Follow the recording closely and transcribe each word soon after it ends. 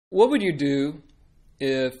What would you do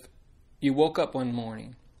if you woke up one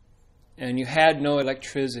morning and you had no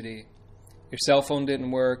electricity, your cell phone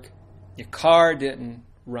didn't work, your car didn't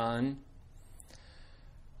run?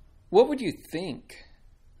 What would you think?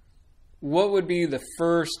 What would be the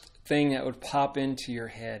first thing that would pop into your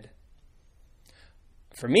head?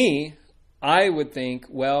 For me, I would think,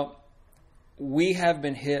 well, we have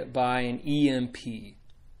been hit by an EMP,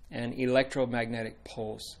 an electromagnetic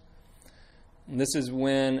pulse. And this is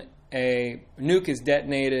when a nuke is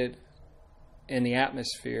detonated in the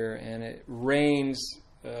atmosphere and it rains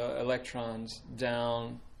electrons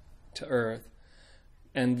down to Earth.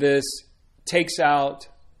 And this takes out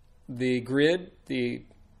the grid, the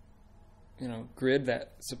grid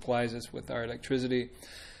that supplies us with our electricity,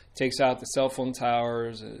 takes out the cell phone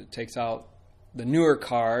towers, it takes out the newer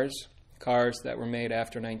cars that were made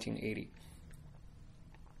after 1980.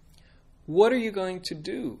 What are you going to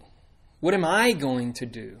do? What am I going to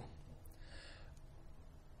do?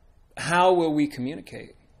 How will we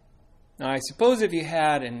communicate? Now, I suppose if you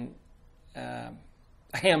had a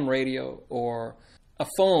ham radio or a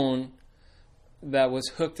phone that was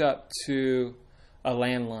hooked up to a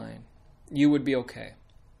landline, you would be okay.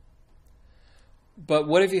 But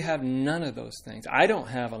what if you have none of those things? I don't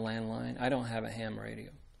have a landline. I don't have a ham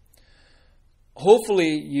radio.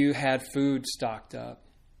 Hopefully you had food stocked up,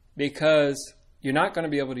 because you're not going to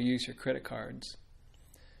be able to use your credit cards.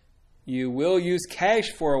 You will use cash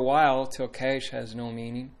for a while till cash has no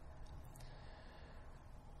meaning.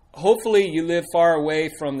 Hopefully you live far away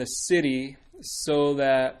from the city so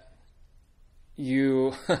that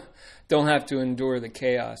you don't have to endure the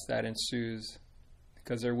chaos that ensues,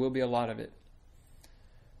 because there will be a lot of it.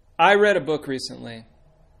 I read a book recently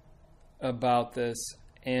about this,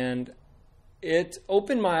 and it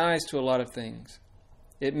opened my eyes to a lot of things.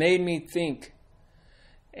 It made me think.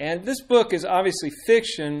 And this book is obviously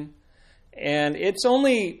fiction, and it's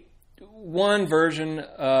only one version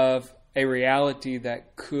of a reality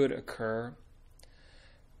that could occur.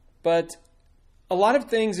 But a lot of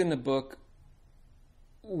things in the book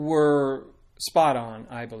were spot on,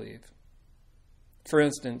 I believe. For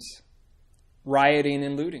instance, rioting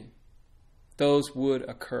and looting. Those would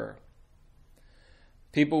occur.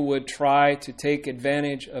 People would try to take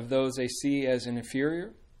advantage of those they see as an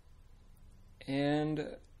inferior,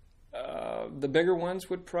 and the bigger ones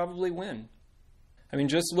would probably win. I mean,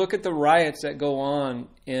 just look at the riots that go on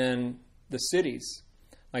in the cities,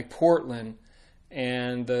 like Portland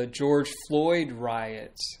and the George Floyd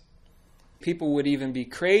riots. People would even be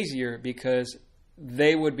crazier because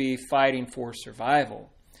they would be fighting for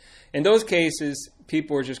survival. In those cases,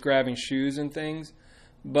 people were just grabbing shoes and things,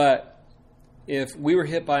 but if we were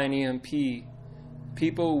hit by an EMP,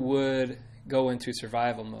 people would go into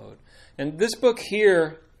survival mode. And this book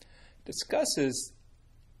here discusses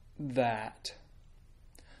that.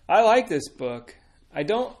 I like this book. I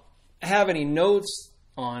don't have any notes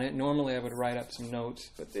on it. Normally I would write up some notes,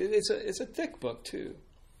 but it's a thick book too.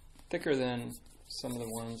 Thicker than some of the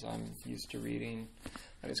ones I'm used to reading.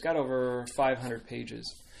 And it's got over 500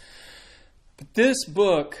 pages. But this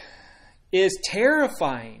book is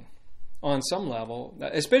terrifying on some level,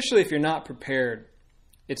 especially if you're not prepared.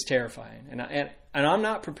 It's terrifying. And I'm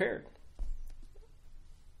not prepared.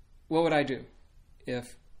 What would I do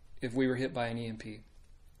if we were hit by an EMP?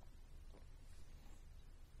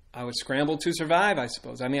 I would scramble to survive, I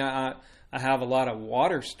suppose. I mean, I have a lot of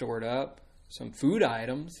water stored up, some food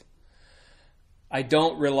items. I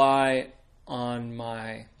don't rely on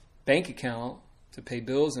my bank account to pay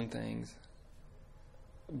bills and things.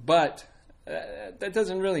 But that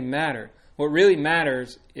doesn't really matter. What really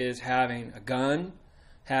matters is having a gun,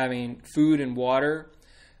 having food and water.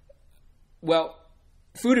 Well,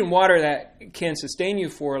 food and water that can sustain you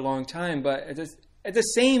for a long time, but at the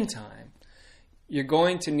same time, you're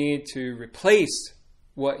going to need to replace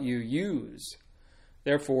what you use.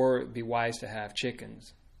 Therefore, it'd be wise to have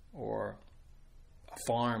chickens or a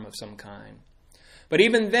farm of some kind. But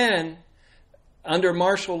even then, under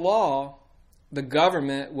martial law, the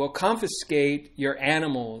government will confiscate your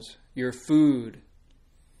animals, your food,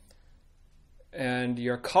 and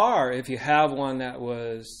your car if you have one that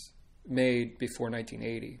was made before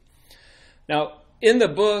 1980. Now, in the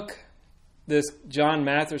book, this John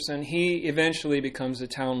Matherson, he eventually becomes a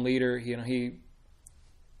town leader. He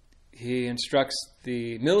instructs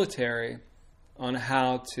the military on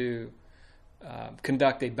how to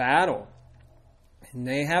conduct a battle. And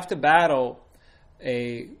they have to battle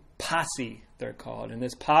a posse, they're called. And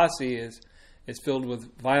this posse is filled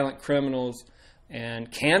with violent criminals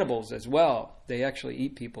and cannibals as well. They actually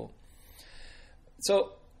eat people.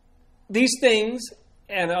 So these things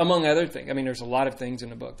And among other things, I mean, there's a lot of things in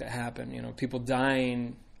the book that happen. People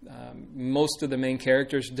dying. Most of the main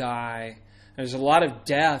characters die. There's a lot of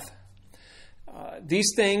death.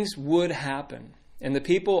 These things would happen. And the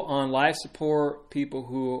people on life support, people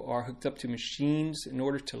who are hooked up to machines in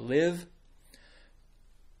order to live,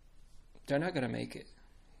 they're not going to make it.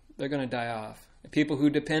 They're going to die off. The people who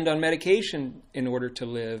depend on medication in order to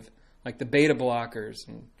live, like the beta blockers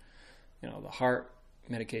and the heart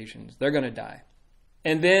medications, they're going to die.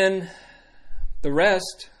 And then the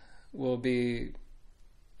rest will be,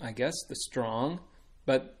 I guess, the strong,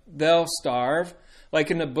 but they'll starve. Like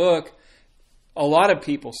in the book, a lot of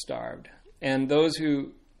people starved. And those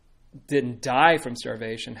who didn't die from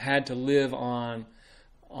starvation had to live on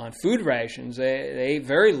food rations. They ate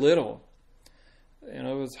very little. It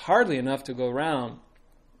was hardly enough to go around.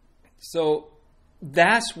 So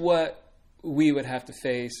that's what we would have to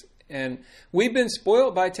face. And we've been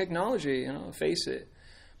spoiled by technology, face it.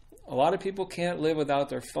 A lot of people can't live without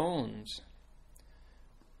their phones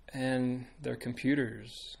and their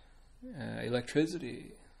computers,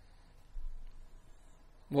 electricity.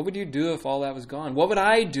 What would you do if all that was gone? What would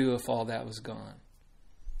I do if all that was gone?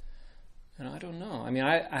 I don't know. I mean,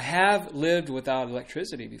 I have lived without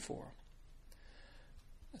electricity before.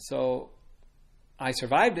 So I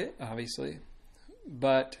survived it, obviously,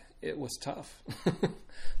 but it was tough.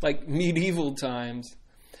 Like medieval times.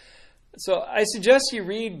 So I suggest you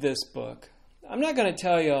read this book. I'm not going to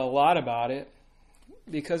tell you a lot about it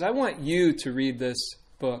because I want you to read this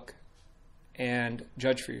book and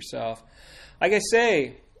judge for yourself. Like I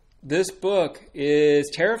say, this book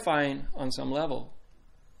is terrifying on some level.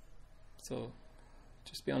 So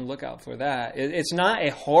just be on the lookout for that. It's not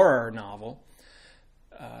a horror novel,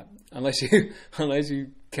 unless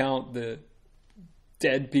you count the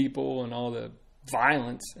dead people and all the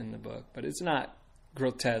violence in the book. But it's not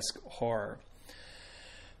grotesque horror.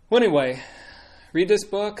 Well, anyway, read this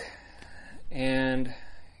book and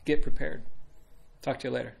get prepared. Talk to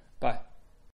you later. Bye.